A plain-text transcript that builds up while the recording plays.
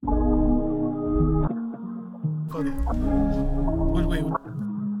Okay. Wait.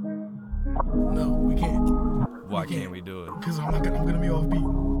 No, we can't. Why can't we do it? Because I'm gonna be off beat.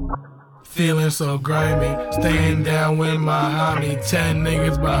 Feeling so grimy, staying down with my homie. 10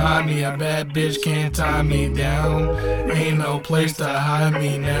 niggas behind me, a bad bitch can't tie me down. Ain't no place to hide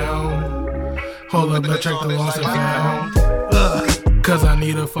me now. Hold up, let's check the lost and found. Cause I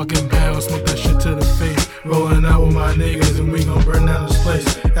need a fucking pound, smoke that shit to the face. Rolling out with my niggas and we gon' burn down this place.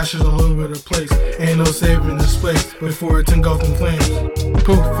 Ashes all over the place, ain't no saving this place before it's engulfed in flames.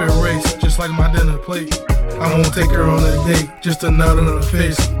 Poof, erase, just like my dinner plate. I won't take her on a date, just a nut on her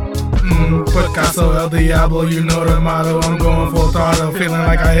face. Picasso, El Diablo, you know the motto. I'm going full throttle, feeling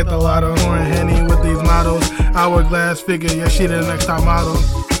like I hit the lotto. Pouring Henny with these models, hourglass figure, yeah, she the next top model.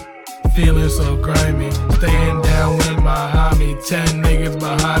 Feeling so grimy, staying down with my homie. 10 niggas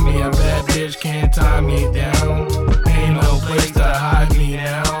behind me, a bad bitch can't tie me down. Ain't no place to hide me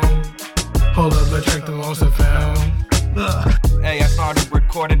now. Hold up, let's check the lost and found. Hey, I started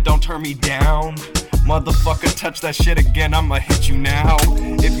recording, don't turn me down. Motherfucker, touch that shit again, I'ma hit you now.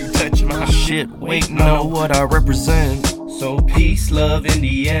 If you touch my shit, wait, know what I represent. So peace, love in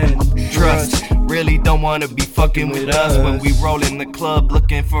the end. Trust, really don't wanna be fucking with us when we roll in the club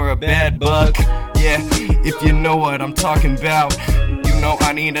looking for a bad buck. Yeah, if you know what I'm talking about. You know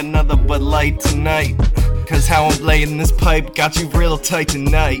I need another Bud Light tonight. Cause how I'm laying this pipe got you real tight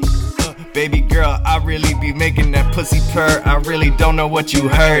tonight. Baby girl, I really be making that pussy purr. I really don't know what you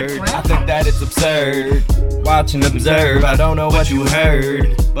heard. I think that it's absurd. Watch and observe, I don't know what you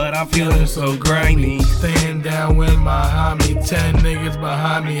heard. But I'm feeling so grimy. Staying down with my homie. 10 niggas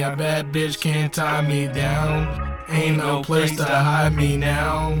behind me, a bad bitch can't tie me down. Ain't no place to hide me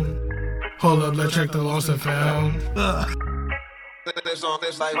now. Hold up, let's check the lost and found.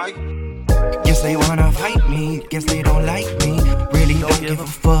 Guess they wanna fight me, guess they don't like me. Really don't give a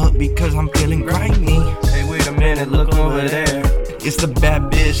fuck because I'm feeling grimy. Hey, wait a minute, look over there. It's the bad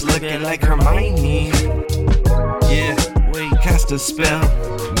bitch looking like Hermione. Yeah, wait, cast a spell.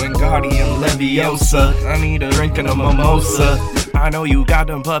 Wingardium Leviosa. I need a drink and a mimosa. I know you got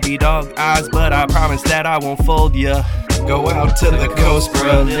them puppy dog eyes, but I promise that I won't fold ya. Go out to the coast,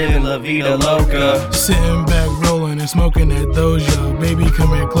 bro, living La Vida Loca. Sitting back, rolling and smoking that doja. Baby,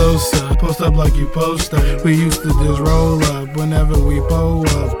 come here closer, post up like you post up. We used to just roll up whenever we pull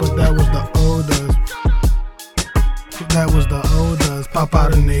up, but that was the old us. That was the old us. Pop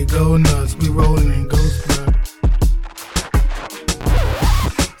out and they go nuts. We rolling in ghost blood.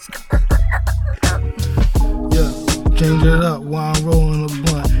 Yeah, change it up while I'm rolling a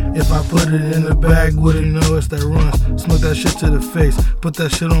blunt. If I put it in the bag, wouldn't know it's that runs. Smoke that shit to the face, put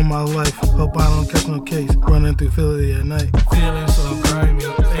that shit on my life. Hope I don't catch no case, running through Philly at night. Feeling so grimy,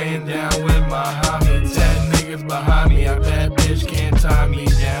 staying down with my homie. 10 niggas behind me, a bad bitch can't tie me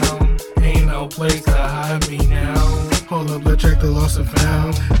down. Ain't no place to hide me now. Hold up, let's check the lost and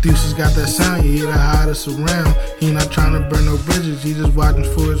found. Deuces got that sound, you hear the hottest around. He not trying to burn no bridges, he just watching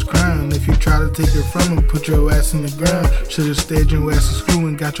for his crown. If you try to take it from him, put your ass in the ground. Should've stayed your ass in school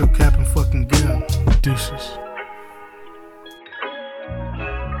and got your cap and fucking gown. Deuces.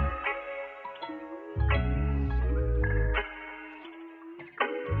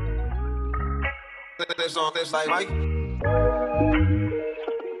 This like Mike.